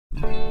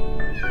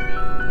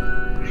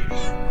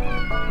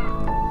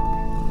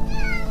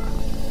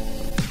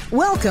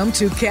Welcome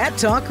to Cat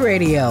Talk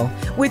Radio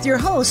with your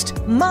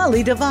host,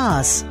 Molly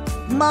DeVos.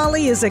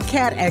 Molly is a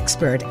cat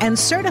expert and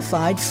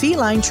certified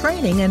feline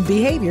training and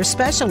behavior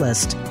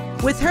specialist.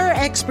 With her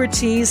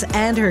expertise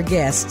and her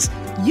guests,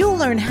 you'll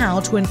learn how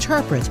to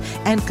interpret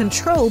and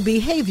control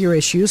behavior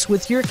issues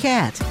with your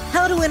cat,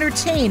 how to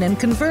entertain and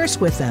converse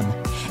with them,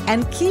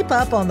 and keep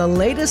up on the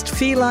latest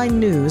feline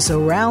news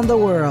around the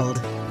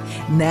world.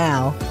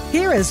 Now,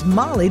 here is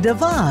Molly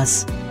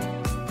DeVos.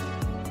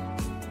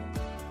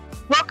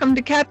 Welcome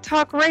to Cat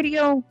Talk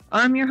Radio.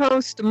 I'm your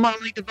host,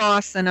 Molly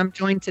DeVos, and I'm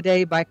joined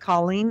today by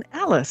Colleen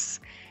Ellis.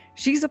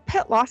 She's a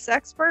pet loss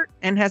expert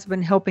and has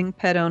been helping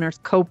pet owners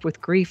cope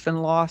with grief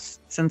and loss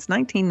since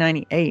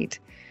 1998.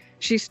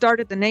 She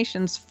started the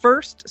nation's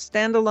first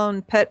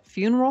standalone pet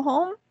funeral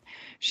home.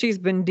 She's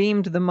been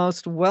deemed the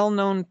most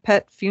well-known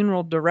pet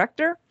funeral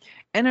director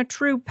and a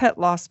true pet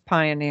loss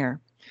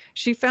pioneer.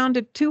 She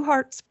founded Two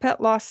Hearts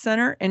Pet Loss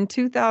Center in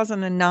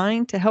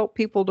 2009 to help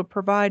people to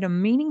provide a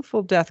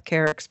meaningful death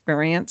care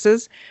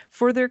experiences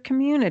for their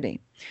community.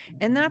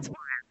 And that's why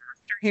I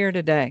asked her here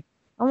today.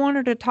 I want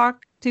her to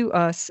talk to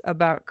us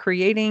about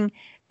creating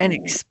an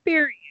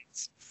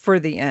experience for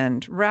the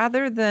end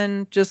rather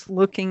than just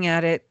looking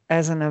at it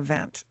as an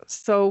event.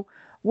 So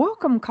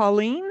welcome,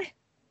 Colleen.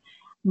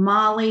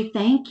 Molly,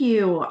 thank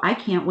you. I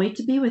can't wait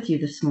to be with you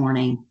this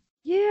morning.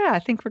 Yeah, I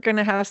think we're going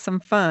to have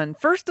some fun.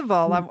 First of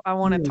all, I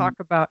want to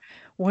talk about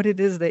what it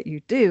is that you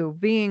do.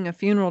 Being a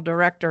funeral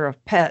director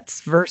of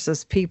pets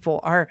versus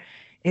people,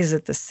 is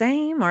it the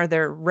same? Are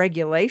there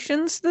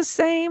regulations the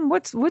same?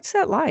 What's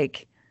that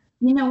like?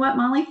 You know what,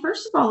 Molly?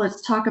 First of all,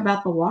 let's talk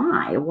about the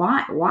why.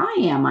 Why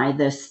am I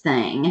this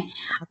thing?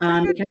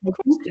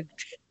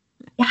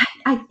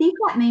 I think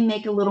that may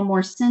make a little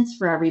more sense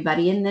for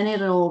everybody, and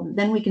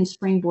then we can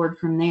springboard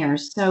from there.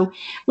 So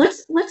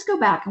let's go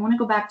back. I want to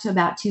go back to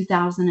about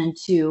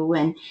 2002,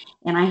 and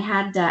I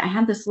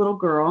had this little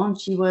girl, and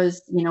she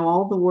was,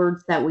 all the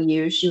words that we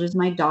use. She was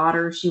my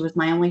daughter. She was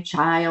my only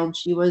child.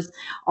 She was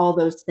all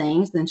those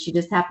things, and she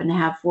just happened to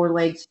have 4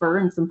 legs, fur,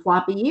 and some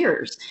floppy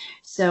ears.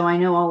 So I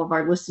know all of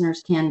our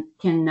listeners can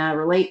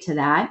relate to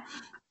that.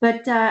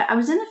 But I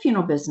was in the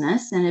funeral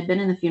business and had been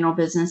in the funeral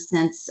business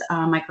since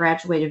I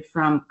graduated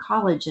from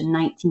college in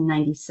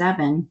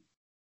 1997.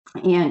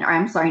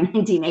 I'm sorry,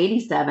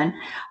 1987.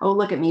 Oh,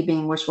 look at me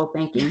being wishful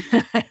thinking.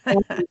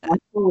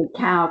 Holy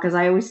cow, because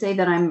I always say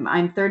that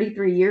I'm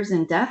 33 years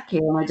in death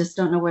care, and I just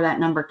don't know where that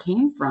number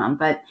came from.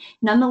 But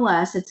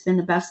nonetheless, it's been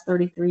the best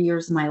 33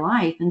 years of my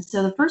life. And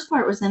so the first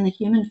part was in the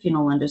human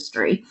funeral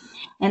industry.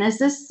 And as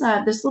this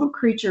little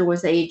creature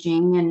was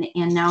aging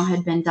and now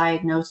had been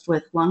diagnosed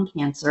with lung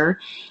cancer,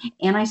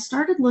 and I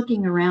started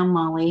looking around,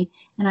 Molly,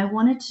 and I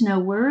wanted to know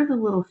where are the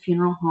little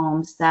funeral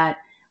homes that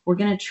we're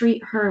going to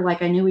treat her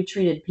like I knew we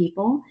treated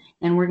people,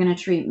 and we're going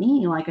to treat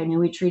me like I knew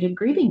we treated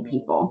grieving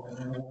people.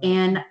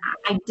 And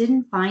I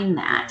didn't find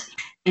that.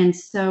 And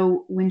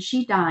so when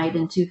she died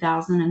in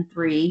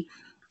 2003,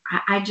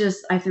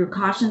 I threw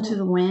caution to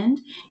the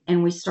wind,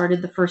 and we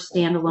started the first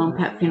standalone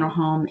pet funeral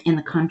home in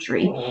the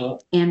country.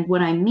 And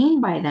what I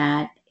mean by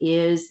that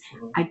is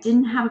I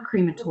didn't have a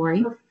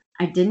crematory.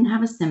 I didn't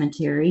have a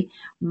cemetery.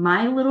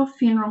 My little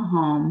funeral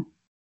home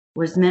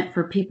was meant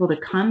for people to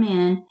come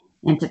in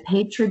and to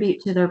pay tribute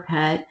to their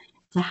pet,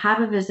 to have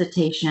a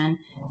visitation,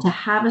 to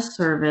have a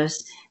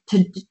service,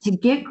 to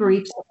get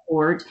grief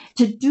support,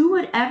 to do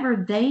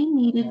whatever they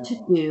needed to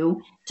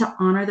do to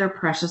honor their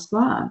precious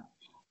love.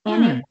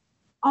 And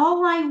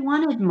all I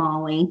wanted,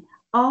 Molly,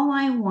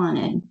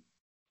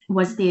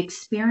 was the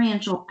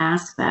experiential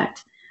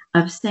aspect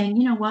of saying,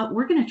 you know what,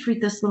 we're going to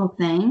treat this little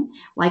thing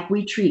like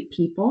we treat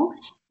people.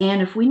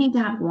 And if we need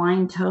to have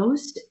wine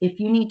toast, if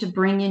you need to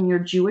bring in your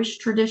Jewish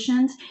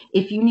traditions,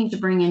 if you need to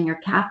bring in your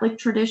Catholic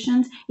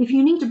traditions, if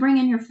you need to bring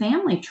in your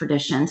family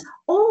traditions,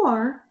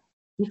 or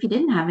if you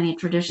didn't have any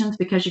traditions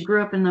because you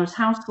grew up in those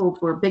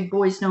households where big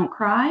boys don't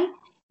cry,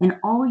 and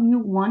all you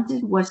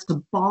wanted was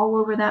to bawl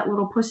over that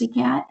little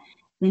pussycat,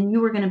 then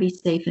you were going to be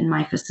safe in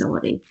my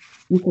facility.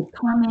 You could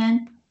come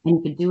in and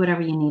you could do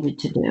whatever you needed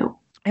to do.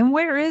 And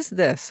where is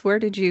this? Where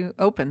did you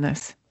open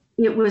this?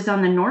 It was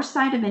on the north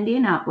side of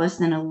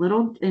Indianapolis in a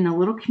little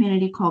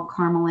community called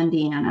Carmel,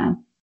 Indiana.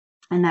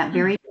 And that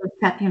very first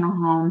pet funeral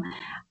home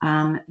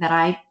that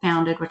I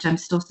founded, which I'm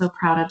still so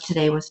proud of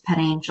today, was Pet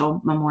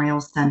Angel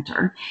Memorial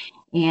Center.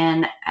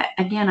 And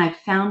again, I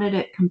founded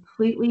it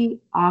completely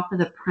off of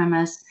the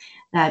premise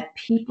that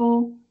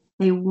people,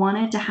 they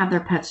wanted to have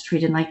their pets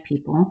treated like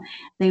people.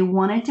 They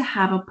wanted to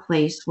have a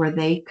place where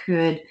they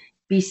could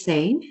be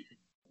safe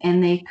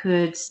and they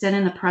could sit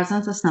in the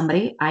presence of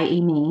somebody,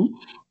 i.e. me,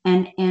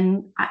 and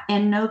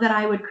know that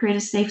I would create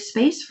a safe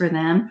space for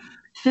them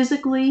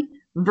physically,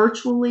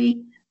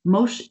 virtually,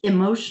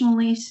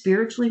 emotionally,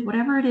 spiritually,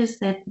 whatever it is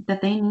that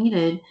they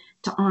needed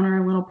to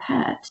honor a little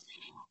pet.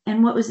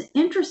 And what was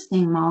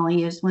interesting,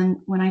 Molly, is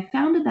when I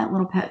founded that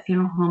little pet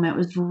funeral home, it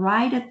was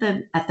right at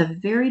the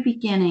very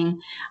beginning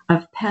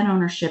of pet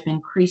ownership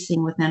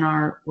increasing within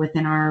our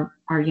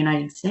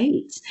United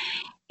States.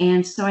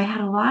 And so I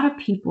had a lot of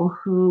people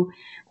who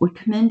would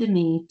come into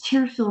me,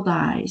 tear-filled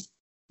eyes,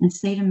 and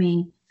say to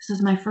me, This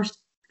is my first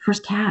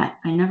cat.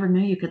 I never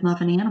knew you could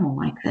love an animal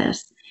like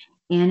this.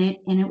 And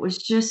it was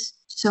just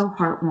so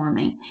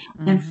heartwarming.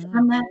 Mm-hmm. And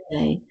from that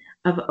day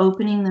of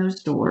opening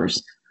those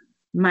doors,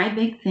 my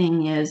big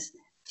thing is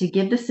to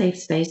give the safe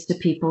space to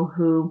people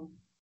who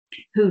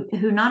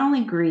not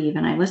only grieve,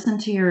 and I listened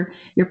to your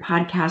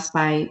podcast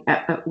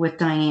with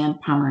Diane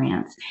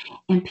Pomerantz,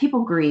 and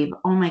people grieve.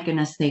 Oh my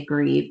goodness, they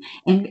grieve,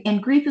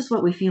 and grief is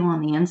what we feel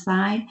on the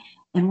inside.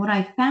 And what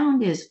I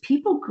found is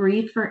people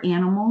grieve for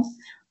animals,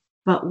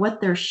 but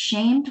what they're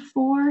shamed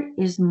for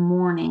is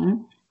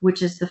mourning,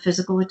 which is the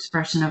physical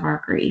expression of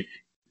our grief.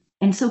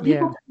 And so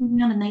people come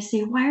around and they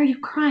say, why are you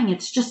crying?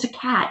 It's just a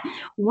cat.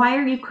 Why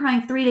are you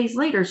crying 3 days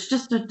later? It's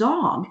just a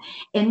dog.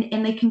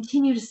 And they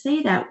continue to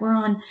say that. Where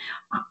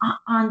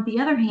on the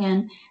other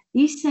hand,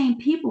 these same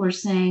people are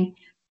saying,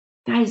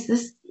 guys,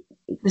 this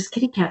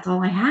kitty cat's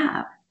all I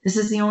have. This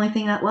is the only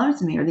thing that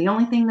loves me, or the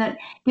only thing that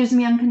gives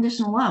me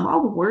unconditional love.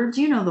 All the words,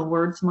 you know the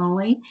words,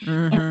 Molly.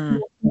 Mm-hmm.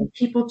 And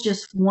people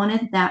just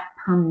wanted that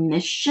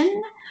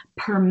permission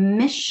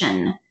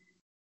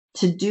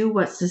to do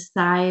what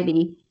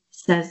society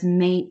says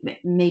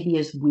maybe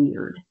is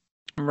weird.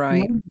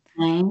 Right. You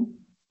know,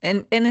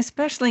 and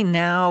especially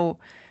now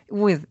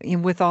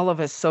with all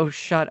of us so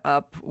shut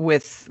up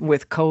with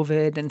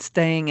COVID and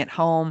staying at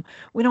home,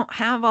 we don't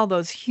have all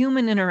those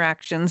human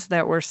interactions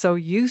that we're so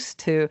used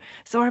to.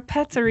 So our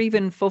pets are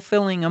even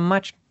fulfilling a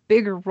much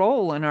bigger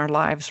role in our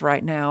lives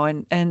right now.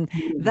 And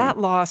mm-hmm. that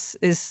loss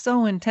is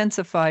so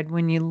intensified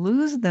when you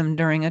lose them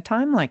during a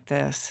time like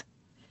this.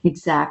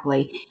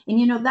 Exactly. And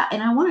you know that,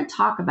 and I want to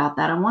talk about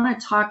that. I want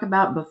to talk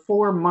about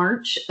before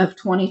March of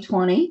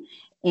 2020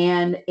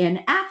 and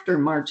after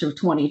March of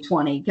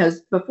 2020,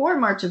 because before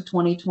March of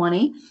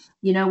 2020,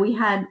 you know, we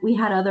had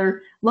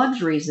other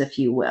luxuries, if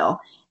you will,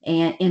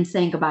 and in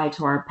saying goodbye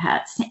to our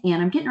pets.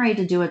 And I'm getting ready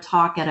to do a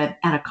talk at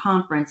a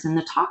conference, and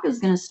the talk is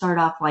going to start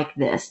off like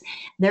this.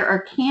 There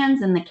are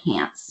cans and the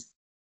can'ts.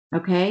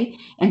 Okay.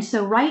 And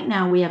so right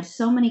now we have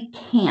so many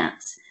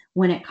can'ts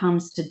when it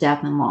comes to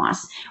death and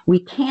loss. We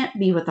can't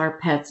be with our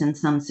pets in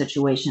some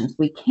situations.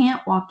 We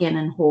can't walk in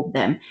and hold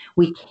them.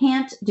 We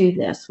can't do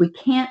this. We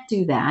can't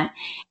do that.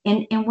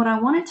 And what I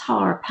want to tell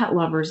our pet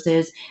lovers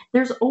is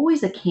there's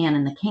always a can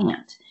and the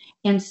can't.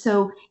 And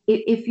so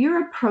if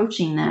you're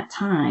approaching that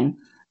time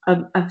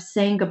of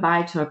saying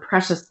goodbye to a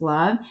precious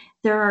love,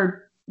 there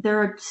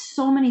are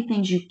so many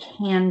things you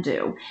can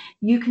do.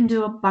 You can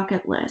do a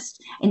bucket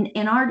list.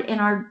 In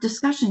our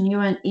discussion, you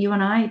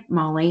and I,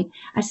 Molly,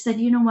 I said,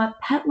 you know what?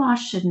 Pet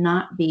loss should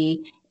not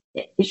be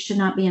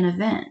an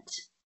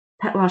event.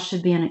 Pet loss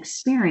should be an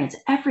experience.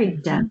 Every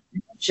death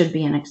should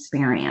be an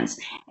experience.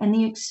 And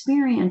the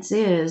experience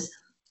is,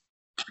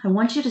 I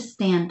want you to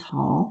stand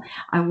tall.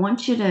 I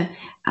want you to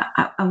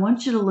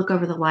look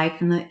over the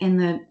life, and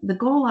the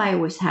goal I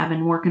always have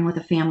in working with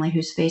a family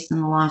who's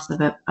facing the loss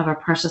of a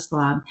precious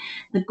love.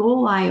 The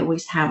goal I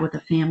always have with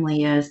a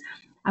family is,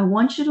 I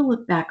want you to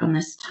look back on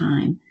this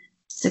time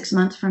 6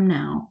 months from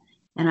now,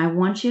 and I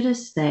want you to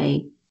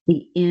say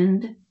the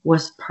end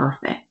was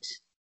perfect.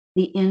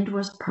 The end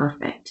was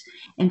perfect.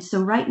 And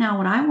so right now,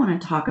 what I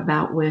want to talk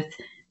about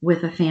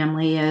with a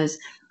family is,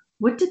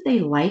 what did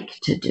they like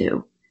to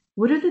do?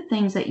 What are the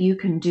things that you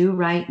can do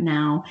right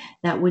now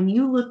that when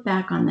you look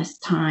back on this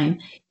time,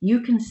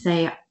 you can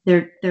say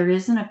there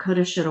isn't a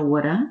coulda, shoulda,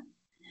 woulda.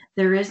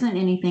 There isn't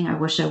anything I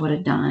wish I would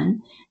have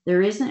done.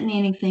 There isn't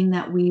anything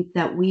that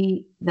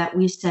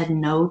we said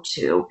no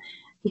to.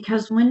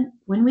 Because when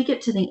we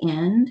get to the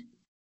end,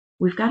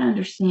 we've got to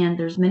understand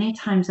there's many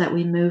times that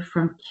we move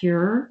from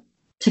cure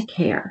to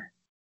care.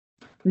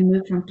 We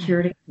move from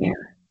cure to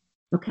care.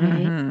 Okay.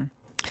 Mm-hmm.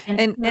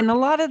 And a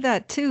lot of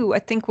that too, I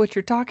think what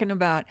you're talking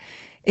about,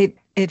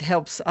 it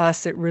helps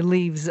us, it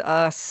relieves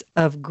us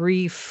of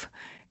grief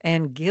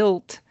and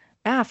guilt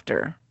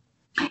after.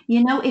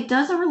 You know, it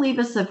doesn't relieve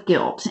us of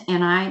guilt.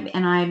 And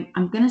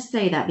I'm going to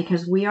say that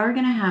because we are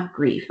going to have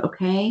grief.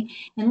 Okay.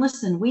 And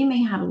listen, we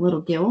may have a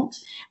little guilt,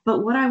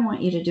 but what I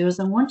want you to do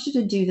is I want you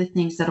to do the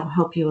things that'll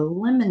help you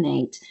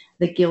eliminate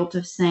the guilt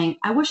of saying,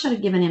 I wish I'd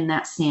have given him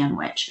that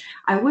sandwich.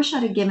 I wish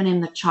I'd have given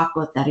him the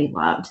chocolate that he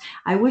loved.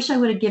 I wish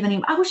I'd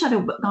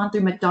have gone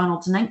through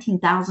McDonald's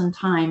 19,000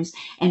 times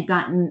and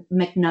gotten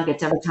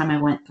McNuggets every time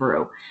I went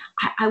through.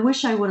 I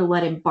wish I would have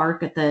let him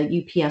bark at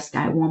the UPS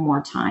guy one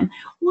more time.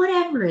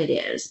 Whatever it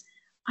is,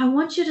 I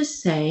want you to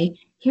say,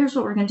 here's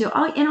what we're going to do.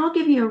 I'll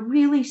give you a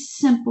really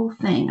simple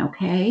thing,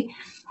 okay?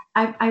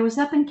 I was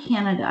up in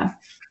Canada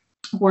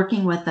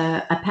working with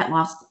a pet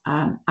loss,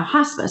 a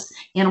hospice,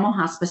 animal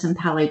hospice and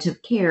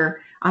palliative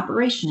care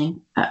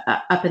operation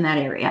up in that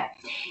area.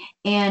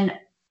 And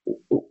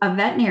a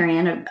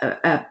veterinarian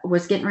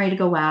was getting ready to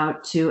go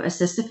out to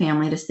assist a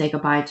family to say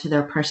goodbye to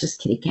their precious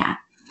kitty cat.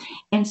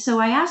 And so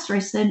I asked her, I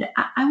said,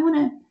 I want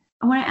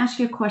to ask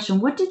you a question.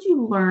 What did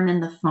you learn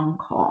in the phone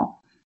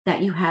call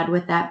that you had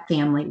with that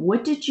family?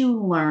 What did you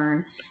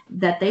learn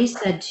that they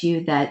said to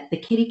you that the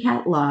kitty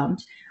cat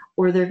loved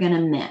or they're going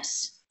to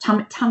miss?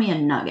 Tell me a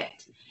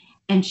nugget.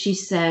 And she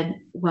said,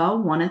 well,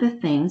 one of the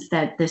things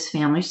that this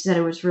family, she said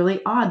it was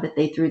really odd that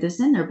they threw this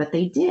in there, but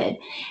they did.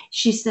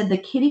 She said the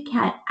kitty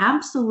cat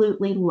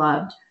absolutely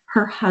loved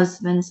her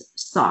husband's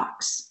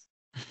socks.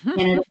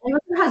 And it only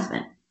was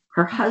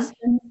her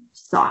husband's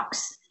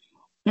socks.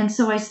 And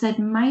so I said,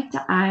 might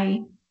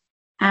I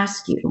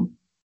ask you,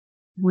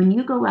 when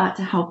you go out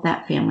to help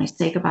that family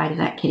say goodbye to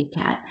that kitty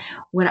cat,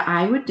 what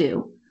I would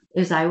do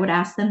is I would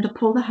ask them to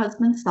pull the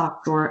husband's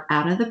sock drawer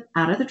out of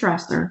the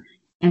dresser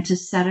and to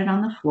set it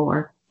on the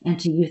floor and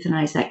to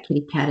euthanize that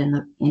kitty cat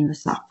in the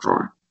sock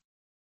drawer.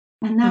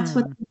 And that's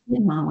what they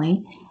did,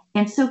 Molly.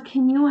 And so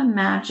can you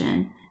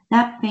imagine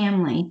that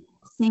family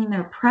seeing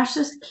their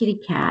precious kitty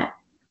cat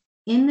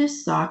in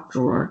this sock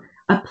drawer,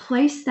 a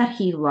place that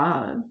he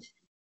loved,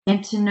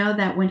 and to know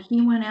that when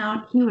he went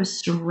out, he was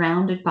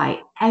surrounded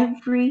by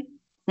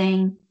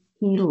everything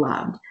he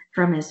loved,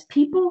 from his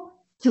people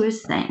to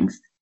his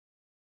things.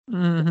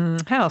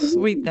 How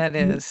sweet that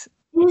is.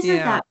 Isn't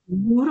that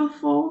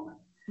beautiful?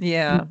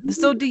 Yeah.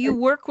 So do you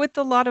work with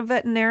a lot of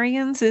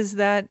veterinarians? Is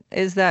that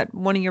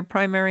one of your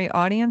primary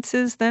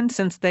audiences then,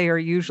 since they are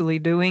usually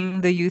doing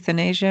the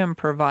euthanasia and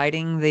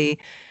providing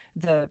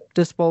the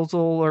disposal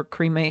or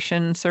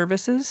cremation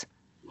services?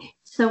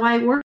 So I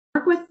work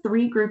with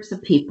 3 groups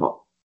of people.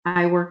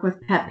 I work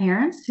with pet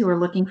parents who are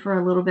looking for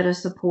a little bit of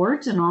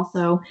support, and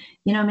also,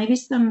 maybe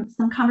some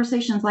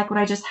conversations like what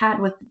I just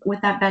had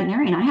with that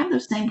veterinarian. I have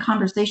those same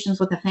conversations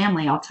with the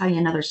family. I'll tell you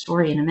another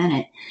story in a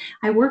minute.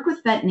 I work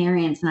with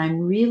veterinarians, and I'm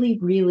really,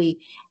 really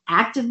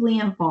actively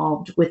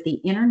involved with the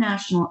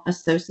International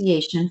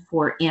Association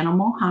for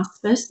Animal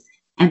Hospice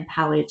and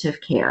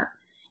Palliative Care.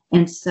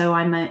 And so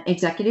I'm an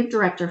executive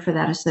director for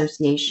that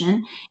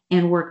association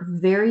and work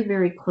very,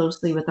 very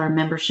closely with our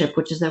membership,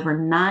 which is over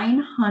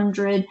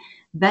 900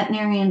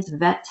 veterinarians,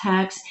 vet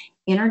techs,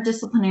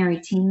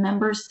 interdisciplinary team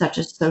members such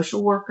as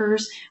social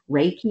workers,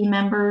 Reiki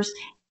members,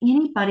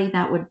 anybody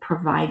that would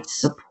provide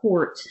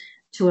support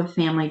to a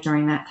family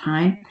during that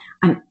time.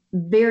 I'm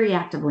very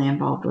actively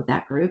involved with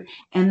that group.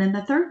 And then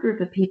the third group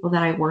of people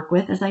that I work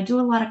with is I do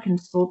a lot of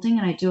consulting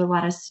and I do a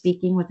lot of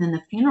speaking within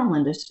the funeral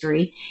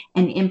industry,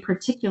 and in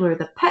particular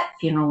the pet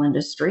funeral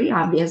industry,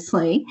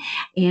 obviously,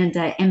 and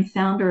am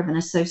founder of an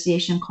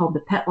association called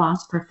the Pet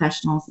Loss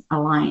Professionals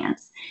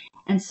Alliance.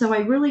 And so I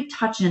really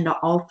touch into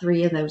all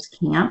 3 of those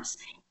camps,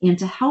 and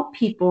to help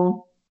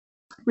people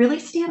really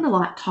stand a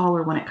lot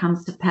taller when it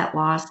comes to pet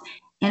loss.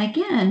 And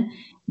again,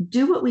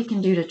 do what we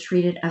can do to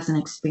treat it as an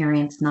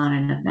experience, not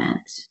an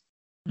event.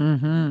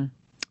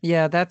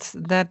 Yeah,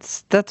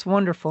 that's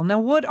wonderful. Now,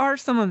 what are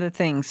some of the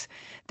things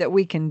that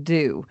we can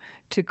do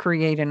to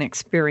create an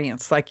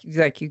experience? Like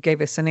you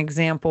gave us an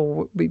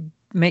example,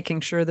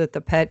 making sure that the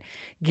pet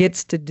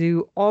gets to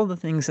do all the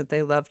things that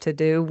they love to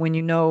do when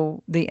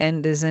the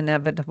end is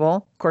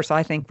inevitable. Of course,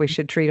 I think we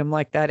should treat them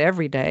like that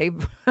every day.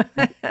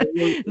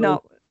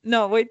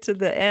 Not wait to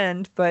the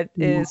end, but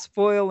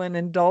spoil and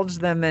indulge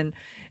them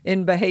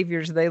in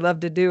behaviors they love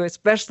to do,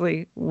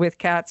 especially with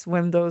cats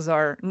when those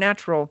are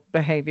natural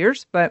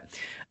behaviors. But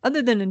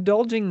other than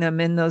indulging them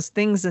in those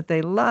things that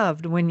they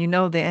loved when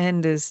the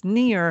end is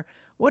near,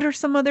 what are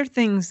some other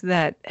things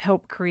that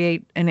help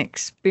create an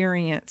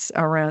experience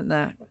around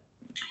that?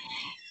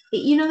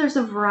 There's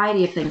a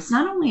variety of things,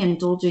 not only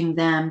indulging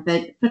them,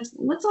 but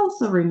let's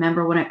also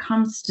remember when it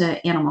comes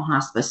to animal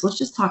hospice, let's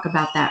just talk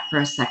about that for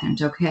a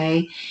second,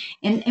 okay?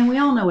 And we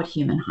all know what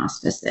human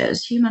hospice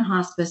is. Human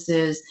hospice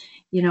is,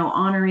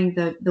 honoring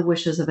the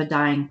wishes of a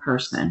dying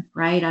person,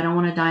 right? I don't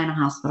want to die in a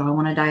hospital. I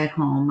want to die at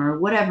home, or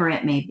whatever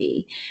it may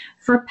be.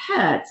 For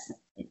pets,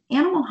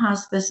 animal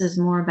hospice is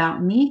more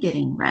about me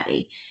getting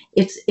ready.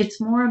 It's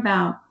more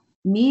about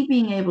me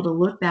being able to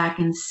look back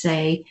and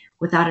say,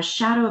 without a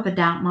shadow of a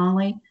doubt,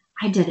 Molly,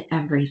 I did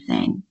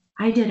everything.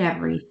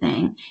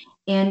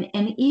 And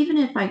even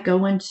if I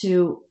go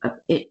into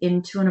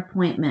an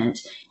appointment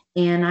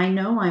and I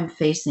know I'm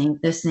facing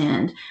this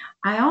end,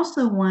 I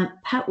also want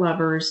pet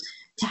lovers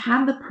to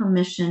have the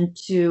permission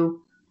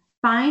to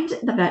find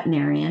the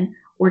veterinarian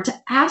or to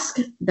ask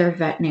their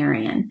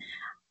veterinarian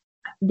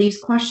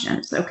these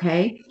questions,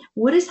 okay?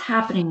 What is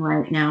happening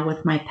right now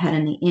with my pet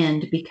in the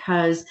end?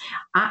 Because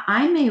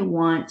I may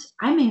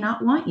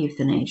not want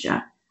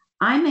euthanasia.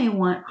 I may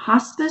want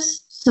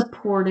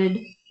hospice-supported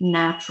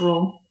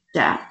natural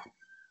death.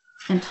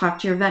 And talk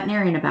to your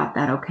veterinarian about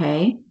that,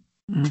 okay?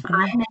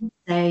 I may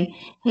say,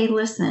 hey,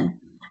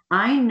 listen,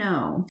 I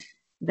know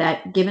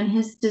that given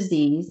his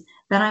disease,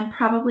 that I'm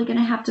probably going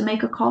to have to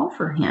make a call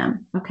for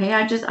him. Okay.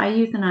 I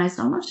euthanized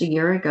almost a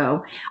year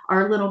ago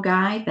our little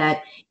guy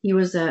that he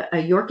was a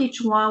Yorkie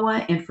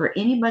Chihuahua. And for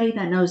anybody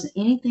that knows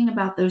anything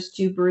about those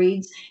 2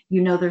 breeds,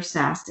 they're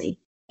sassy.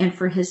 And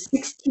for his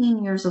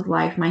 16 years of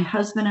life, my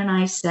husband and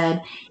I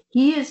said,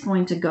 he is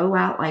going to go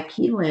out like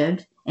he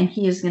lived, and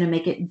he is going to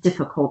make it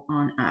difficult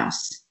on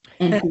us.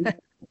 And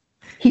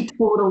he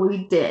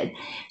totally did.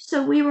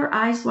 So we were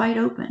eyes wide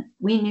open.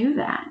 We knew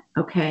that.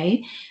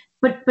 Okay.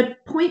 But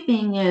point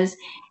being is,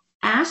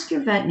 ask your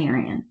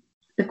veterinarian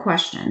the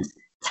questions.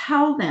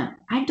 Tell them,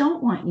 I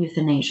don't want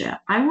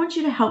euthanasia. I want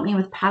you to help me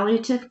with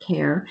palliative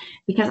care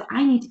because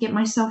I need to get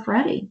myself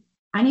ready.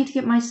 I need to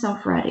get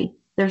myself ready.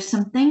 There's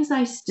some things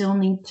I still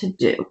need to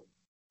do.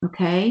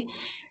 Okay.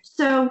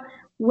 So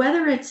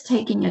whether it's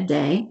taking a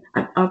day,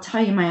 I'll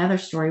tell you my other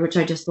story, which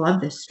I just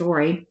love this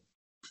story.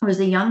 I was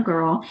a young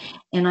girl,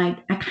 and I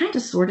kind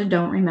of sort of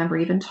don't remember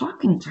even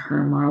talking to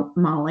her,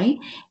 Molly.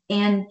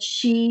 And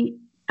she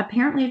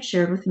apparently had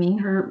shared with me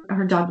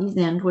her doggy's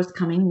end was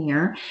coming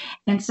near.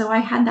 And so I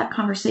had that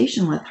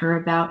conversation with her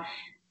about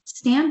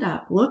stand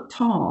up, look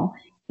tall,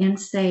 and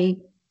say,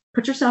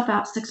 put yourself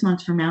out 6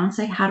 months from now and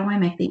say, how do I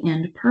make the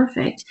end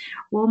perfect?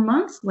 Well,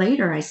 months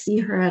later, I see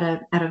her at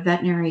a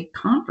veterinary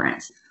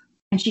conference,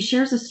 and she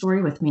shares a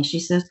story with me. She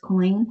says,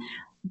 Colleen,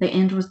 the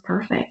end was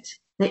perfect.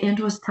 The end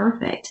was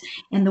perfect.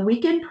 And the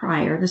weekend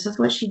prior, this is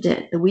what she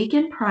did. The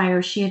weekend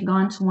prior, she had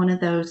gone to one of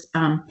those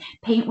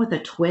paint with a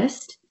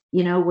twist,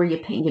 where you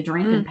paint, you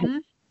drink and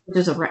paint. Which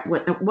is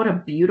what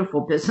a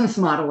beautiful business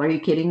model. Are you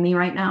kidding me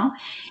right now?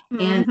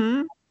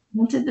 And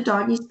painted the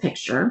doggy's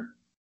picture.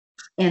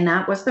 And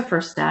that was the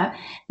first step.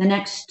 The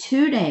next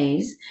 2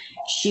 days,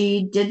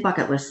 she did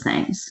bucket list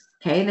things.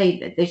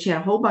 Okay. She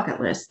had a whole bucket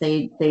list.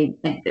 A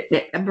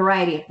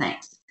variety of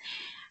things.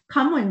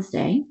 Come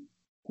Wednesday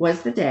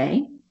was the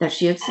day that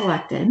she had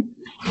selected.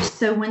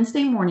 So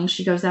Wednesday morning,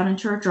 she goes out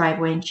into her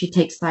driveway and she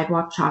takes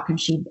sidewalk chalk and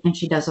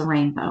she does a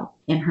rainbow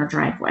in her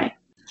driveway.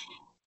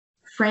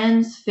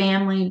 Friends,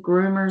 family,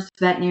 groomers,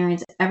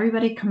 veterinarians,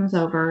 everybody comes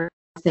over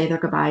and say their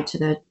goodbye to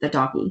the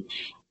doggy.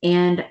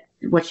 And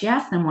what she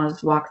asked them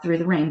was, walk through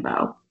the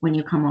rainbow when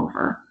you come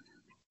over.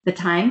 The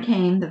time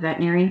came, the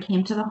veterinarian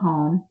came to the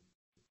home.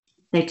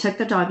 They took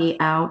the doggy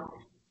out,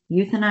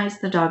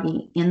 euthanized the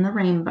doggy in the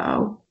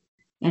rainbow,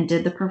 and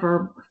did the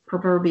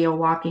proverbial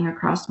walking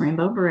across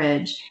Rainbow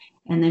Bridge.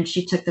 And then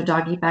she took the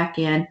doggy back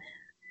in,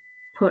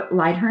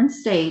 laid her in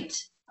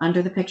state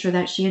under the picture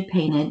that she had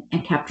painted,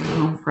 and kept her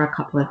home for a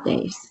couple of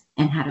days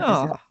and had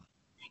a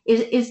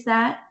visit. Is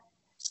that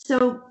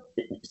so?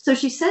 So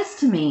she says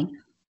to me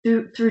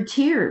through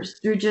tears,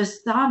 through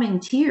just sobbing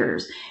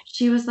tears,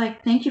 she was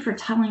like, thank you for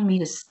telling me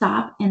to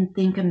stop and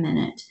think a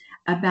minute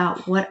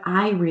about what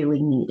I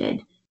really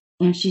needed.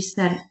 And she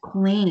said,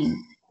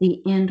 Colleen,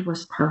 the end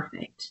was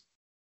perfect.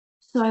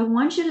 So I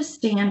want you to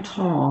stand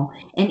tall.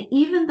 And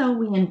even though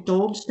we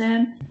indulge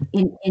them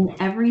in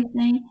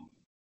everything,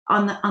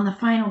 on the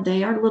final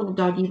day, our little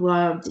doggy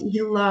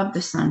loved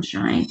the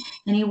sunshine,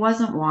 and he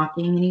wasn't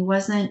walking, and he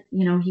wasn't,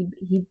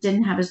 he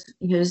didn't have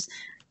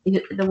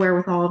the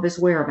wherewithal of his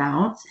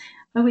whereabouts,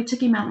 but we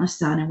took him out in the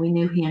sun and we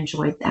knew he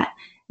enjoyed that.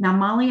 Now,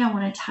 Molly, I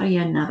want to tell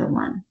you another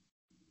one.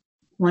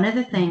 One of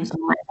the things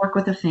when I work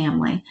with a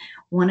family,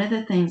 one of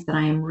the things that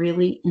I am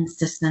really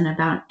insistent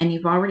about, and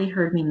you've already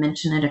heard me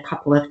mention it a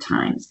couple of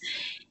times,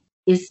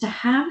 is to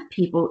have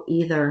people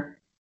either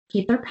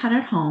keep their pet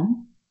at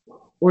home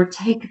or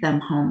take them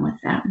home with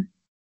them.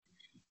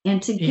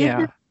 And to give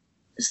them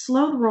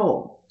slow the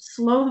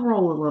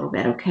roll a little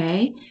bit,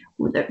 okay?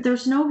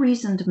 There's no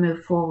reason to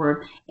move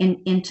forward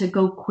and to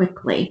go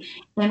quickly.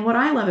 And what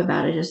I love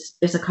about it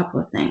is a couple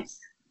of things.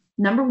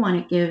 Number one,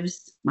 it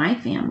gives my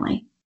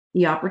family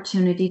the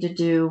opportunity to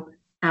do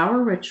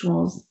our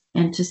rituals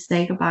and to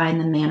say goodbye in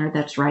the manner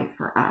that's right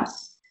for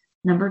us.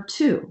 Number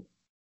two,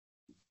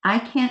 I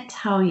can't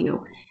tell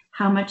you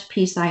how much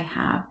peace I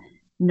have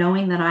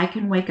knowing that I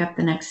can wake up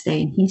the next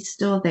day and he's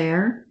still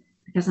there,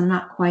 because I'm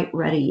not quite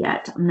ready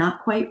yet. I'm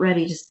not quite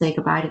ready to say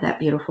goodbye to that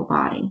beautiful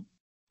body.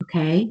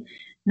 Okay.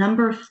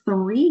 Number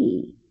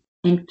three,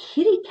 and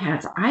kitty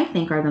cats, I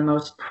think, are the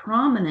most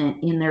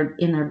prominent in their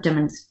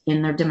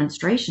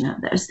demonstration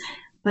of this.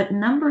 But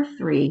number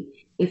three,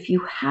 if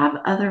you have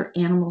other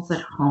animals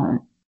at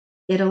home,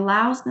 it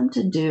allows them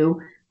to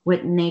do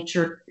what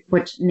nature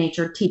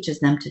teaches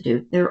them to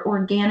do. They're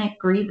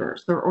organic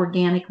grievers. They're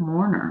organic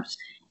mourners.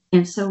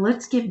 And so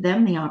let's give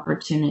them the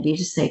opportunity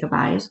to say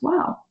goodbye as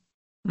well.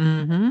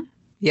 Mm-hmm.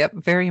 Yep.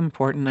 Very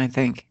important, I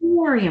think.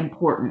 Very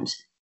important.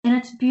 And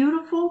it's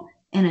beautiful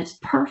and it's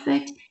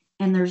perfect.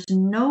 And there's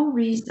no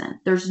reason,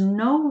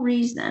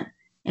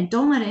 and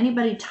don't let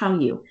anybody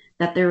tell you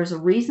that there is a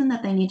reason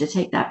that they need to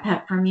take that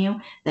pet from you,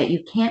 that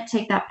you can't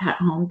take that pet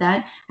home.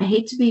 That, I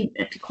hate to be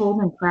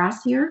cold and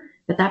crass here,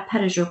 but that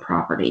pet is your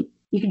property.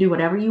 You can do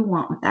whatever you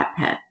want with that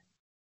pet.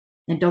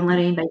 And don't let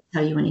anybody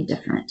tell you any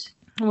different.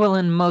 Well,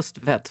 and most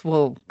vets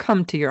will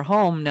come to your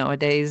home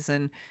nowadays,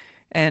 and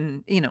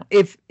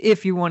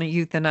if you want to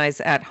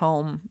euthanize at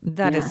home,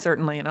 that is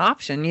certainly an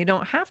option. You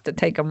don't have to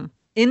take them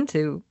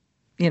into,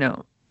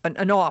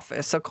 an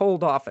office, a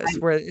cold office,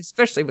 where,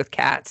 especially with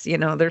cats,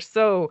 they're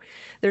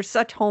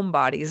such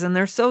homebodies and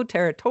they're so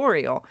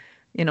territorial.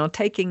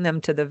 Taking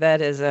them to the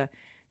vet is a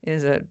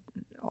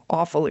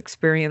awful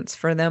experience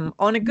for them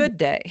on a good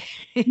day.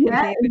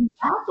 Yeah,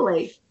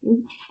 exactly.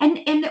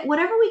 And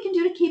whatever we can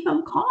do to keep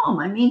them calm.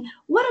 I mean,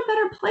 what a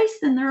better place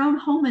than their own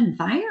home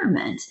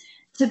environment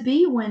to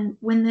be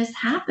when this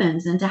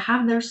happens, and to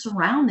have their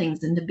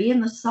surroundings, and to be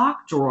in the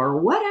sock drawer,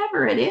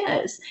 whatever it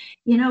is.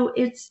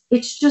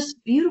 It's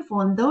just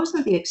beautiful. And those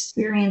are the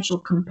experiential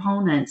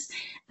components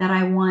that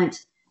I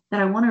want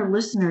that I want our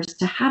listeners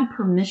to have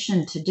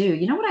permission to do.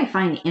 You know what I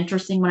find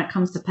interesting when it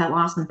comes to pet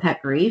loss and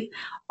pet grief?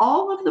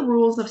 All of the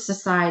rules of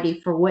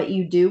society for what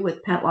you do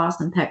with pet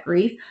loss and pet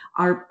grief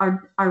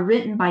are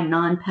written by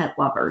non-pet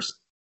lovers.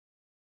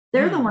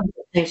 They're the ones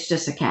that say it's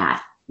just a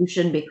cat. You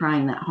shouldn't be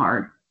crying that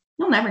hard.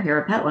 You'll never hear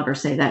a pet lover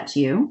say that to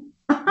you.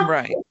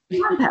 Right.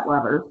 Non-pet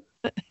lovers.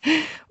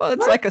 Well,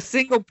 it's like a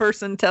single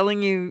person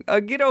telling you,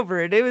 get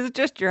over it. It was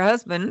just your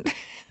husband.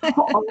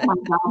 Oh my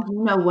God.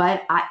 You know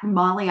what?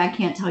 Molly, I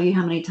can't tell you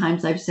how many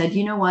times I've said,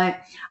 you know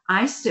what?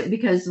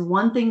 Because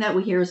one thing that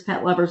we hear as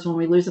pet lovers when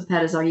we lose a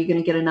pet is, are you going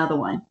to get another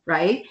one?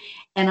 Right.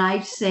 And I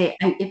say,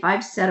 if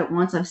I've said it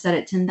once, I've said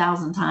it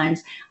 10,000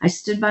 times. I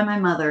stood by my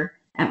mother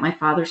at my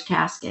father's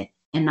casket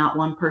and not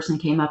one person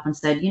came up and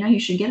said, you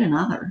should get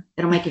another.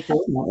 It'll make you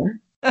feel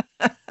better. I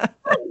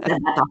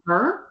said that to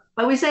her.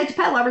 But we say it to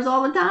pet lovers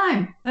all the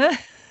time.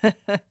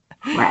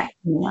 Right.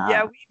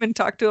 Yeah, we even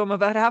talked to them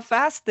about how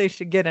fast they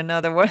should get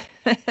another one.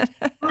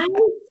 Right.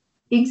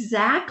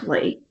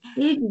 Exactly.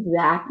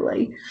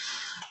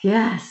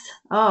 Yes.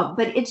 Oh,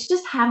 but it's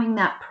just having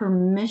that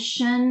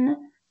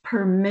permission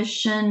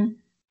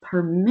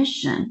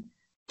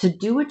to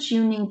do what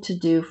you need to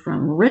do,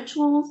 from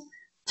rituals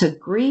to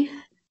grief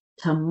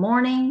to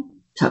mourning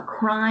to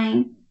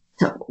crying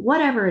to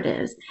whatever it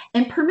is,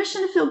 and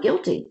permission to feel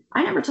guilty.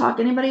 I never talk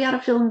anybody out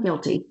of feeling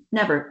guilty.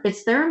 Never.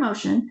 It's their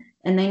emotion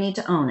and they need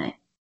to own it.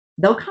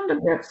 They'll come to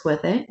grips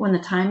with it when the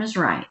time is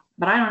right,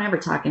 but I don't ever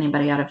talk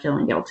anybody out of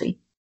feeling guilty.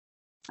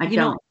 I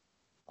don't.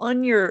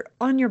 On your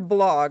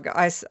blog,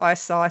 I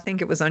saw, I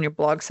think it was on your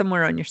blog,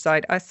 somewhere on your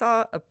site, I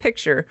saw a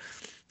picture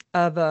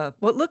of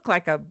what looked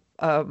like a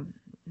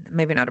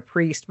maybe not a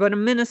priest, but a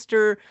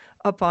minister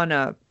up on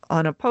a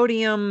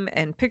podium,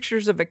 and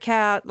pictures of a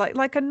cat,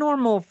 like a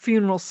normal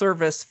funeral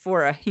service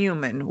for a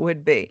human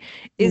would be.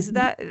 Is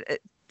that,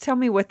 tell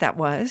me what that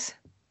was.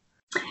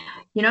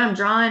 I'm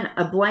drawing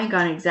a blank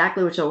on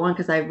exactly which one,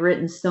 because I've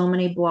written so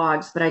many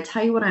blogs, but I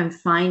tell you what I'm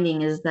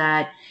finding is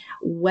that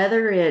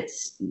whether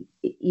it's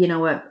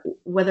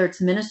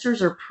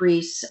ministers or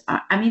priests,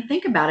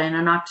 think about it.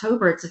 In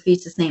October, it's a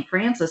feast of St.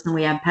 Francis and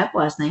we have pet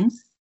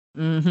blessings.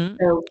 Mm-hmm.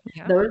 So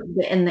those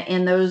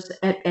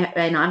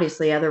and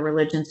obviously other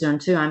religions do them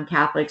too. I'm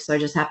Catholic, so I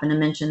just happen to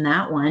mention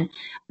that one.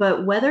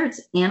 But whether it's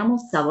animal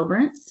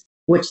celebrants,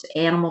 which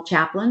animal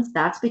chaplains,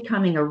 that's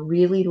becoming a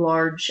really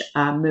large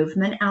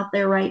movement out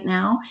there right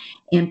now,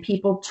 and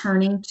people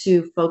turning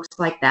to folks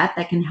like that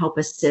can help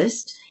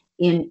assist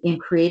in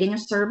creating a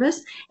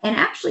service, and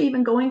actually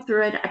even going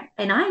through it.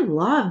 And I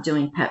love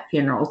doing pet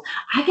funerals.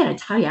 I got to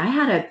tell you,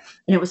 and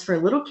it was for a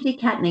little kitty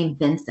cat named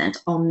Vincent.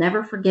 I'll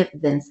never forget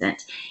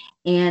Vincent.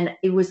 And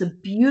it was a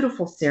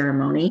beautiful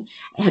ceremony.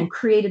 It had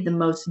created the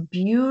most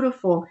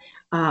beautiful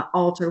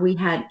altar. We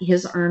had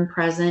his urn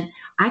present.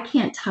 I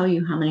can't tell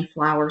you how many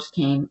flowers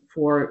came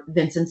for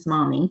Vincent's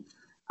mommy,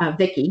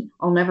 Vicky.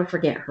 I'll never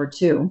forget her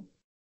too.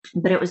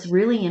 But it was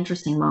really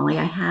interesting, Molly.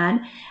 I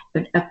had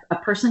a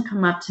person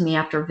come up to me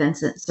after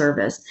Vincent's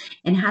service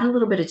and had a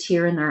little bit of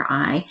tear in their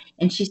eye.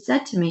 And she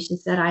said to me,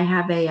 I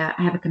have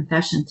a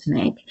confession to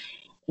make.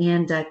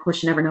 And of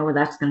course, you never know where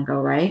that's going to go,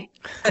 right?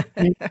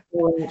 And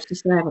so she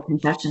said, I have a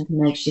confession to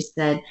make. She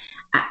said,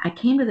 I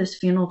came to this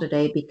funeral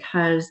today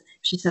because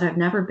she said, I've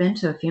never been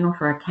to a funeral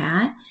for a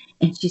cat.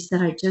 And she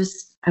said,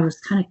 I was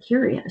kind of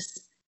curious.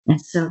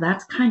 And so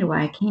that's kind of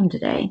why I came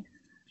today.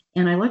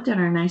 And I looked at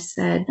her and I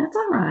said, that's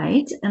all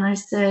right. And I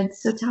said,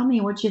 so tell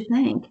me what you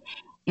think.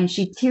 And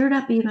she teared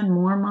up even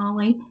more,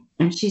 Molly.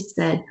 And she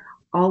said,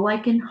 all I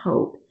can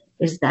hope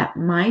is that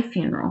my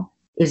funeral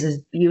is as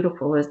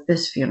beautiful as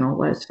this funeral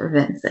was for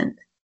Vincent.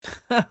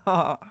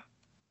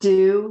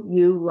 Do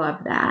you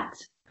love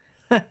that?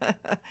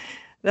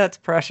 That's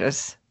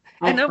precious.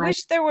 And I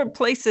wish there were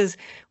places,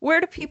 where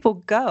do people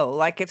go?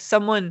 Like if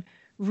someone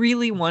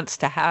really wants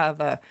to have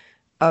a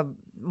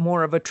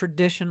more of a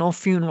traditional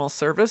funeral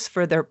service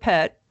for their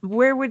pet,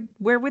 where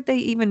would they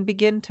even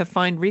begin to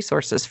find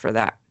resources for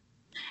that?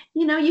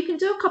 You can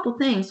do a couple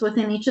things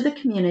within each of the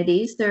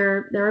communities.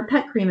 There are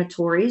pet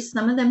crematories.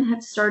 Some of them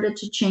have started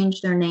to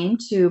change their name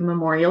to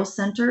memorial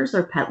centers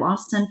or pet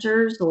loss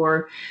centers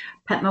or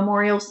pet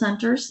memorial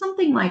centers,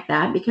 something like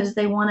that, because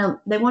they want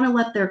to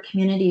let their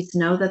communities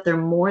know that they're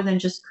more than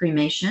just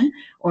cremation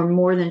or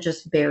more than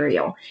just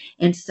burial.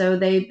 And so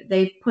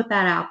they've put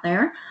that out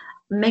there.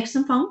 Make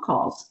some phone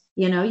calls.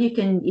 You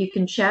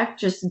can check,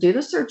 just do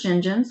the search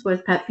engines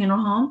with pet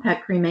funeral home,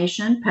 pet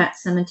cremation, pet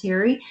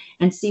cemetery,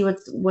 and see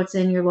what's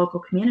in your local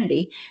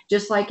community.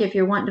 Just like if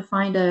you're wanting to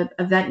find a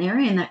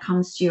veterinarian that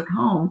comes to your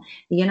home,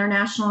 the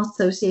International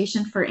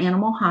Association for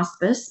Animal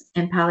Hospice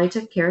and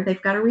Palliative Care,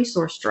 they've got a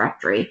resource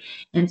directory.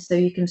 And so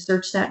you can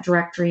search that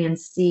directory and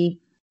see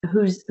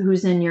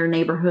who's in your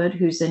neighborhood,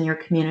 who's in your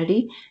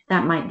community.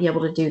 That might be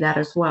able to do that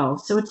as well.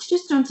 So it's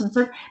just doing some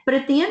search. But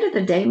at the end of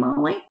the day,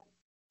 Molly,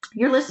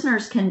 your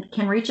listeners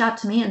can reach out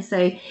to me and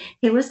say,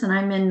 "Hey, listen,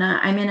 I'm in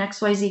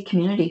XYZ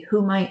community.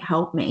 Who might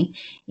help me?"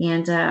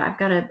 And I've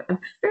got a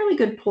fairly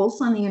good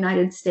pulse on the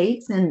United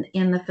States and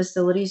in the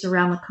facilities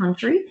around the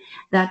country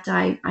that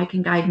I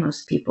can guide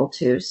most people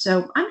to.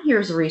 So I'm here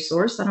as a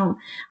resource. I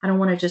don't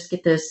want to just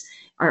get this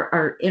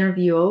our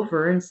interview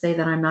over and say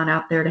that I'm not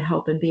out there to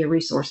help and be a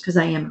resource, because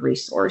I am a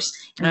resource.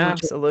 And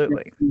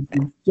Absolutely.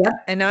 Yep.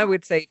 And I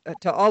would say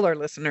to all our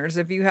listeners,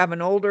 if you have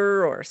an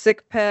older or a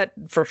sick pet,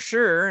 for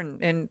sure,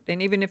 and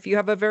even if you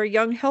have a very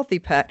young, healthy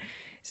pet,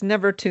 it's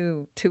never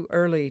too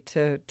early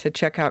to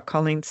check out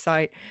Colleen's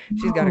site.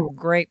 She's got a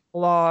great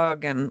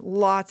blog and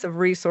lots of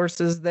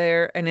resources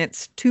there, and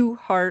it's Two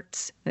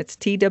Hearts. It's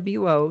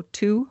TWO,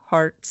 Two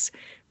Hearts,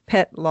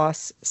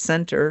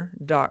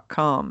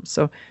 PetLossCenter.com.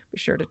 So be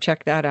sure to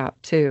check that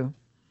out too.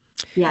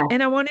 Yeah.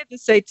 And I wanted to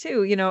say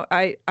too,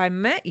 I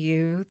met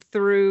you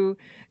through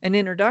an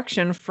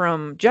introduction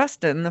from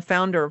Justin, the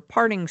founder of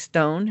Parting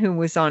Stone, who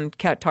was on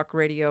Cat Talk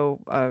Radio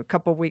a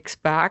couple weeks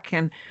back.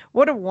 And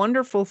what a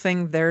wonderful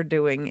thing they're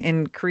doing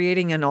in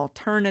creating an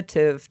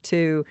alternative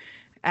to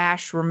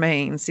ash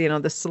remains.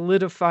 The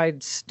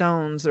solidified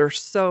stones are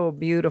so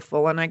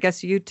beautiful. And I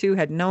guess you two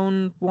had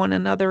known one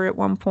another at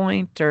one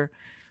point, or...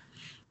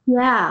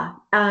 Yeah,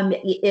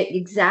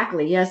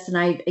 exactly. Yes. And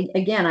I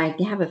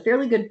have a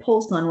fairly good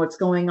pulse on what's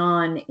going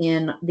on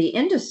in the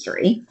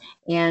industry,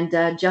 and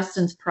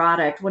Justin's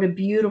product. What a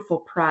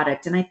beautiful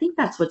product. And I think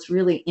that's what's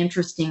really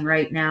interesting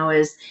right now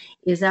is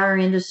our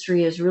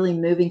industry is really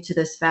moving to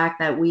this fact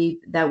that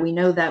we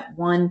know that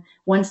one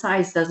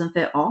size doesn't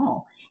fit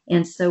all.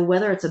 And so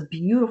whether it's a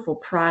beautiful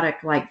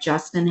product like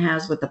Justin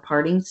has with the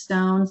Parting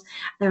Stones,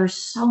 there are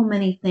so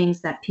many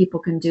things that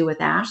people can do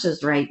with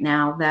ashes right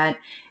now that,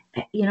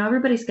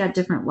 everybody's got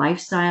different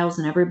lifestyles,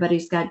 and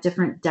everybody's got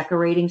different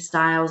decorating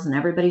styles, and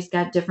everybody's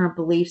got different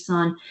beliefs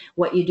on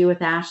what you do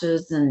with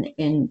ashes, and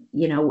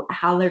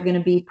how they're going to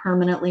be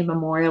permanently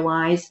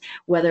memorialized,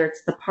 whether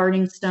it's the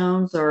Parting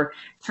Stones or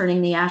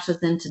turning the ashes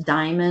into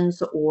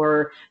diamonds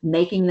or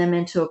making them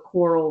into a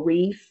coral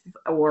reef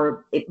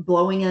or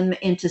blowing them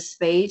into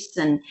space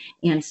and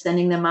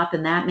sending them up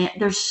in that.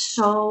 There's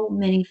so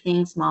many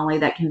things, Molly,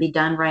 that can be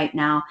done right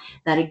now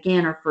that,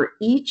 again, are for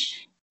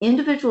each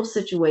individual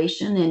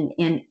situation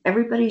and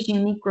everybody's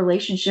unique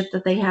relationship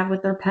that they have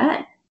with their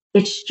pet.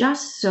 It's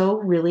just so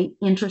really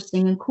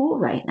interesting and cool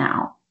right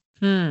now.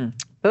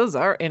 Those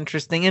are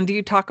interesting. And do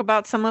you talk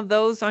about some of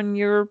those on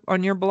your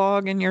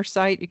blog and your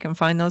site? You can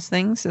find those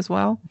things as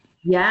well.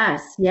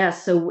 Yes.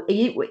 So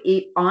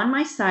on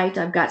my site,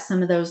 I've got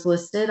some of those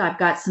listed. I've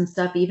got some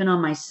stuff even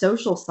on my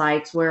social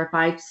sites where if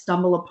I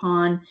stumble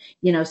upon,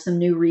 some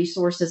new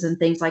resources and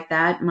things like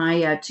that,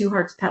 my Two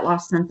Hearts Pet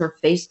Loss Center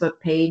Facebook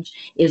page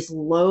is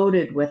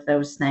loaded with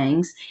those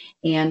things.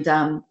 And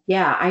I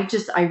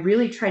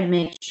really try to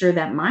make sure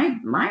that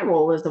my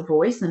role as a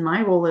voice and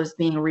my role as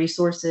being a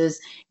resource is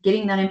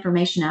getting that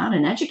information out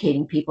and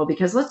educating people.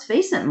 Because let's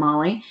face it,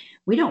 Molly,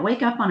 we don't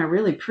wake up on a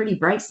really pretty,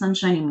 bright,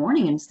 sunshiny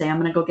morning and say, I'm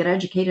going to go get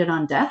educated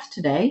on death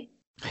today.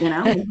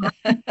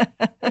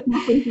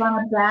 It's on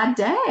a bad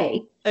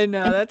day. I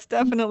know, that's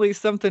definitely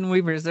something we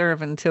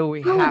reserve until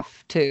we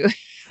have to.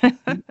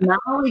 Not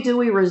only do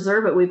we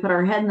reserve it, we put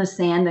our head in the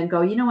sand and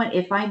go, you know what,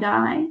 if I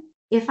die,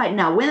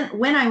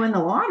 when I win the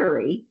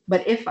lottery,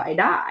 but if I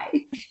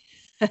die,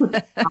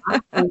 that's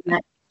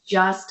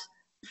just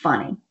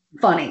funny.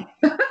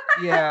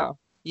 Yeah,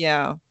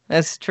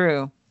 that's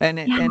true.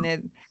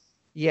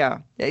 Yeah.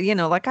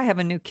 Like I have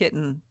a new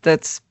kitten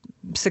that's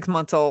 6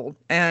 months old,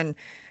 and,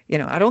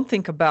 I don't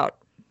think about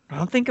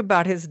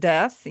his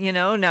death,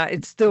 now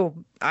it's still,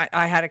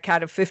 I had a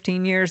cat of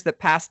 15 years that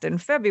passed in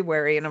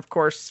February. And of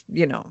course,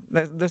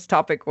 this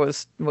topic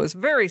was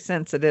very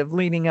sensitive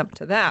leading up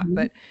to that. Mm-hmm.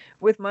 But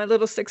with my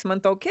little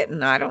 6-month-old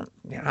kitten, I don't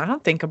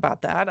think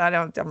about that.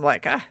 I'm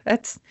like,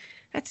 that's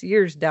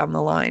years down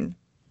the line,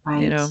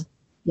 right.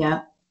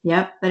 Yep.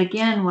 But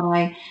again,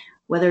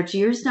 whether it's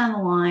years down the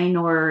line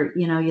or,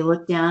 you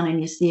look down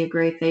and you see a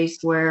gray face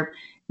where,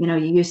 you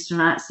used to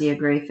not see a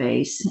gray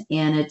face.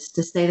 And it's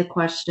to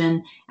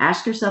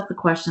ask yourself the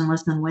question,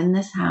 listen, when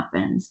this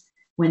happens,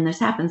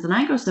 and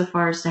I go so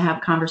far as to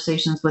have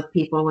conversations with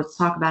people, let's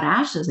talk about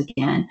ashes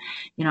again.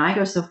 I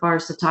go so far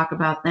as to talk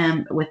about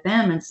them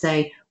and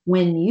say,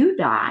 when you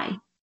die,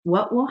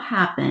 what will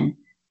happen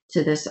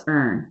to this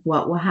urn?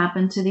 What will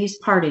happen to these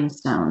parting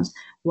stones?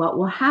 What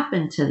will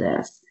happen to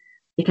this?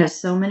 Because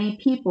so many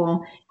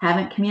people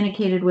haven't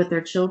communicated with their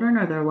children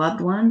or their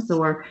loved ones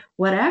or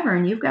whatever.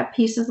 And you've got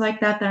pieces like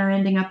that are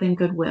ending up in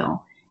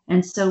Goodwill.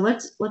 And so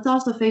let's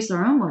also face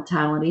our own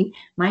mortality.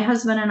 My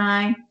husband and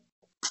I've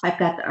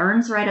got the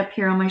urns right up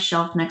here on my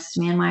shelf next to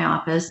me in my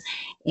office.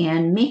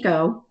 And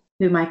Miko,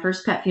 who my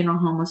first pet funeral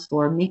home was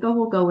for, Miko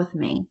will go with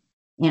me,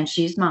 and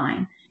she's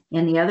mine.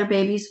 And the other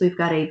babies, we've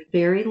got a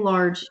very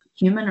large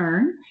human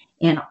urn,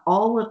 and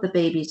all of the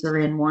babies are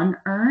in one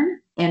urn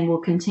and will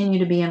continue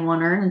to be in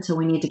one urn until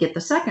we need to get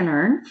the second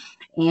urn.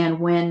 And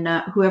when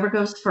whoever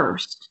goes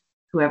first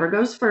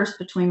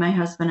between my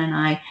husband and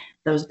I,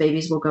 those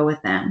babies will go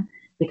with them.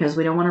 because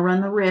we don't want to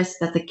run the risk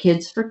that the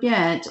kids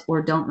forget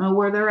or don't know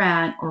where they're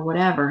at or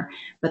whatever.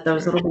 But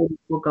those little babies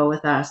will go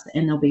with us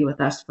and they'll be with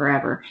us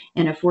forever.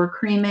 And if we're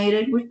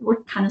cremated,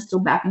 we're kind of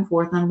still back and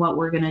forth on what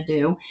we're going to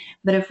do.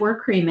 But if we're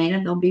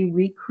cremated, they'll be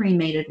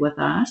recremated with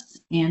us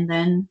and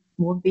then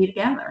we'll be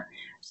together.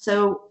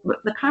 So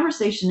the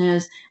conversation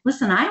is,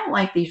 listen, I don't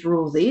like these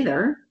rules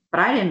either, but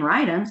I didn't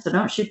write them, so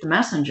don't shoot the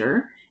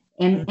messenger.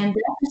 And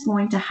that is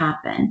going to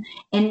happen.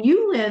 And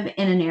you live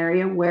in an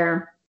area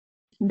where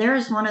there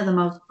is one of the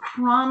most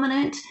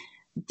prominent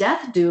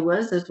death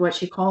doulas, is what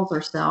she calls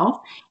herself.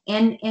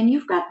 And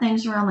you've got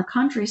things around the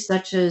country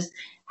such as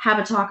Have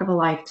a Talk of a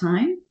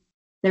Lifetime.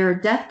 There are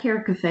death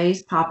care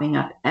cafes popping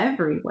up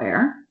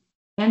everywhere.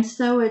 And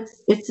so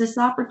it's this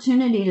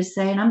opportunity to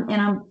say,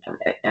 and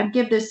I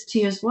give this to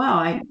you as well.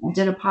 I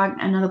did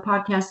another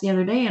podcast the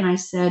other day, and I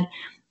said,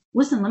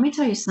 listen, let me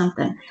tell you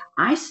something.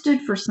 I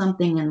stood for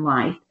something in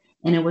life,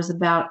 and it was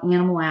about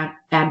animal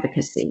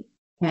advocacy.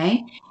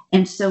 Okay.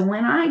 And so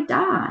when I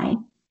die,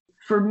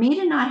 for me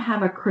to not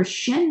have a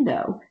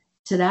crescendo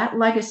to that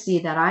legacy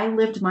that I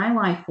lived my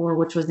life for,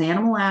 which was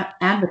animal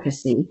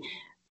advocacy,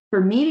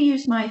 for me to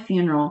use my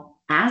funeral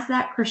as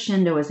that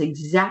crescendo is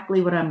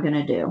exactly what I'm going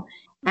to do.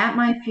 At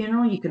my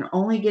funeral, you can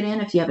only get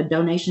in if you have a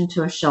donation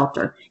to a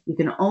shelter. You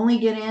can only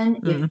get in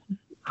if you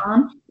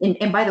come.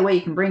 And by the way,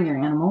 you can bring your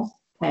animals.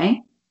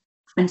 Okay.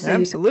 And so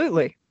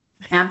absolutely.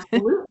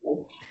 Absolutely.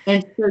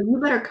 And so you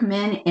better come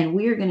in, and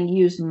we are going to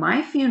use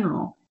my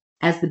funeral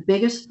as the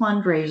biggest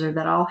fundraiser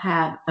that I'll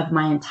have of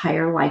my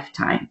entire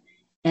lifetime.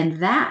 And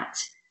that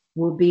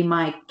will be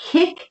my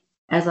kick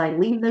as I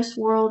leave this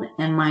world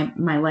and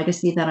my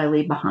legacy that I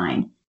leave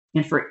behind.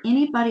 And for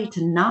anybody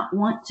to not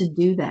want to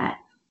do that,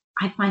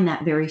 I find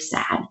that very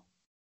sad.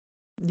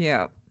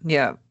 Yeah.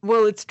 Yeah.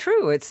 Well, it's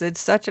true. It's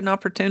such an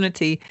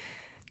opportunity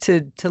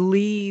to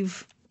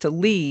leave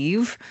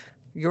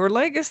your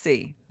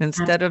legacy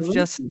instead Absolutely. of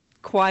just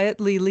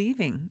quietly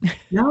leaving.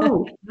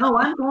 No,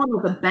 I'm going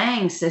with a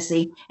bang,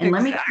 sissy. And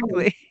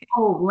Exactly.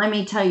 let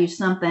me tell you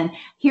something.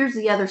 Here's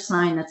the other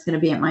sign that's going to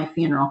be at my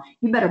funeral.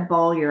 You better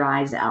bawl your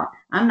eyes out.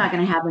 I'm not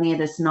going to have any of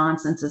this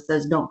nonsense that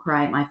says don't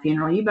cry at my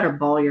funeral. You better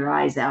bawl your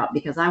eyes out,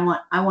 because I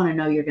want to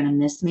know you're going to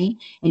miss me.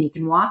 And you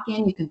can walk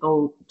in, you can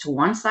go to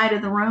one side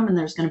of the room and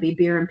there's going to be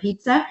beer and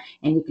pizza,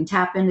 and you can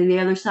tap into the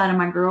other side of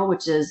my girl,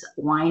 which is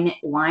wine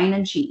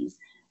and cheese.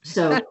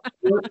 So I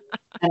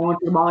want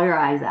you to bawl your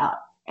eyes out.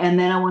 And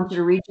then I want you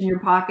to reach in your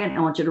pocket, and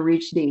I want you to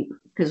reach deep,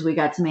 because we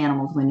got some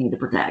animals we need to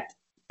protect.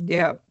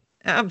 Yeah,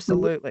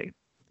 absolutely.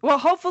 Well,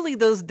 hopefully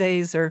those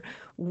days are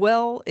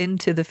well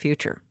into the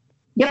future.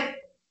 Yep.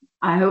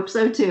 I hope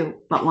so too,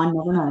 but one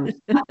never knows.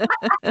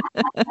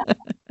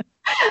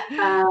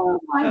 Oh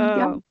my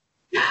God.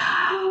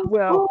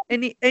 Well,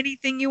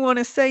 anything you want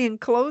to say in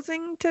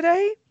closing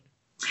today?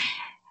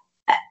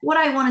 What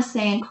I want to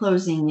say in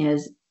closing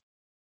is,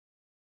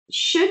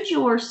 should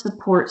your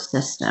support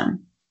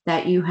system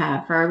that you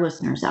have, for our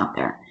listeners out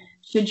there,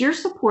 should your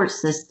support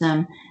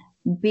system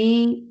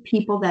be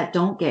people that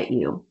don't get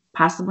you,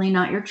 possibly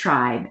not your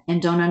tribe,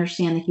 and don't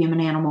understand the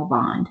human-animal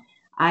bond,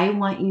 I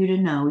want you to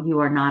know you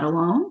are not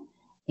alone.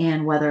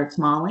 And whether it's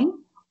Molly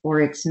or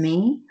it's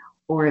me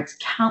or it's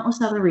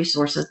countless other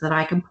resources that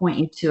I can point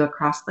you to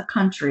across the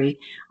country,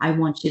 I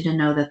want you to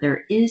know that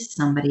there is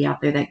somebody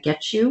out there that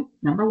gets you,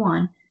 number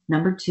one.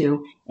 Number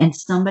two, and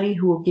somebody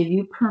who will give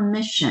you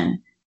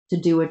permission to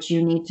do what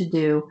you need to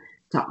do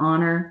to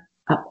honor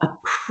a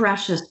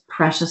precious,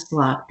 precious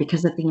love.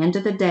 Because at the end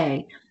of the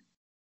day,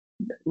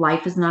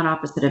 life is not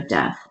opposite of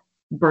death.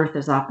 Birth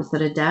is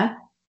opposite of death.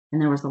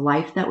 And there was a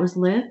life that was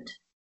lived,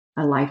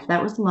 a life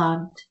that was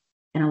loved,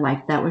 and a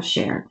life that was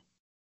shared.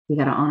 You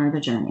got to honor the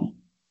journey.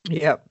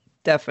 Yep,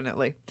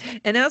 definitely.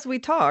 And as we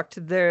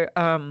talked, the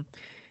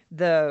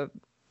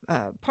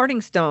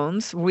Parting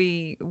Stones,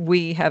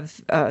 we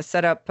have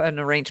set up an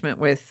arrangement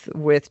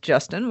with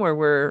Justin,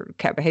 where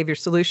Cat Behavior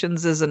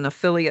Solutions is an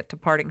affiliate to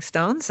Parting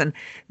Stones, and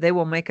they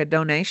will make a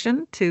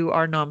donation to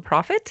our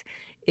nonprofit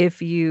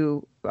if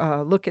you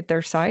look at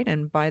their site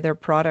and buy their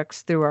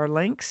products through our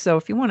links. So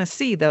if you want to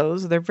see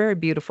those, they're very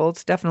beautiful.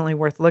 It's definitely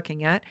worth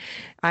looking at.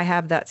 I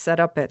have that set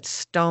up at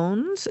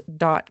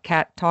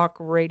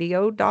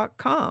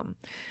stones.cattalkradio.com.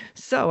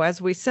 So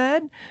as we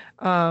said,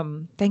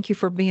 thank you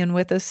for being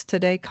with us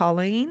today,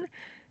 Colleen.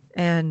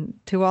 And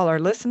to all our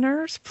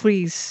listeners,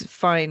 please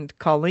find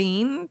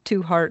Colleen,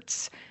 Two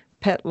Hearts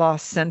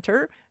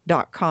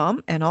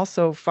PetLossCenter.com, and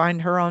also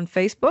find her on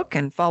Facebook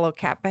and follow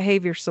Cat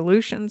Behavior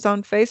Solutions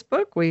on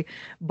Facebook. We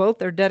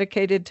both are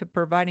dedicated to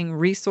providing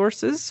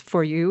resources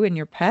for you and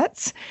your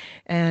pets.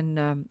 And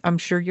I'm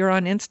sure you're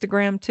on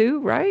Instagram too,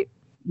 right?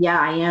 Yeah,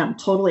 I am.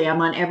 Totally.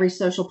 I'm on every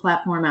social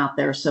platform out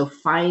there. So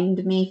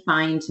find me.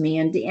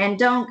 And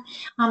don't,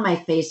 on my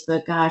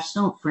Facebook, gosh,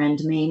 don't friend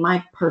me.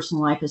 My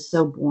personal life is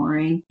so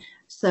boring.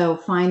 So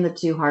find the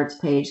Two Hearts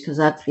page, because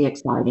that's the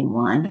exciting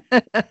one.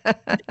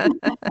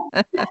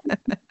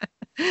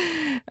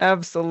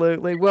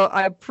 Absolutely. Well,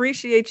 I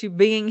appreciate you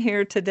being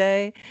here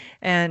today.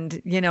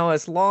 And,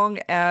 as long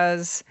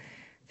as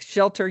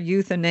Shelter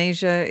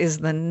euthanasia is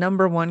the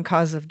 #1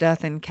 cause of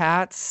death in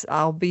cats.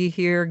 I'll be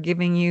here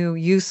giving you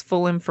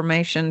useful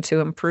information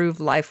to improve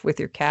life with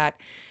your cat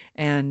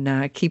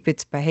and keep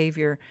its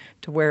behavior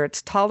to where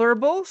it's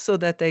tolerable so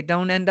that they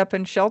don't end up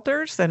in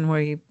shelters, and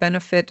we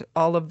benefit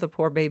all of the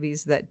poor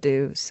babies that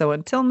do. So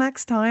until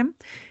next time,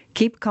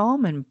 keep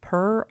calm and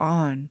purr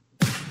on.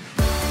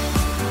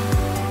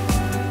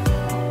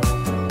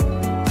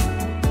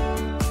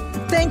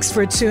 Thanks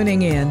for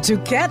tuning in to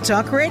Cat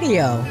Talk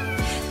Radio.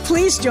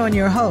 Please join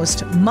your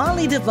host,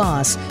 Molly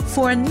DeVos,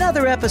 for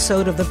another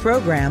episode of the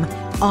program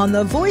on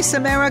the Voice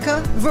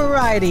America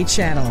Variety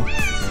Channel.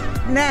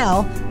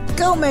 Now,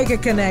 go make a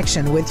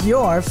connection with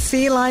your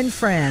feline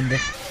friend.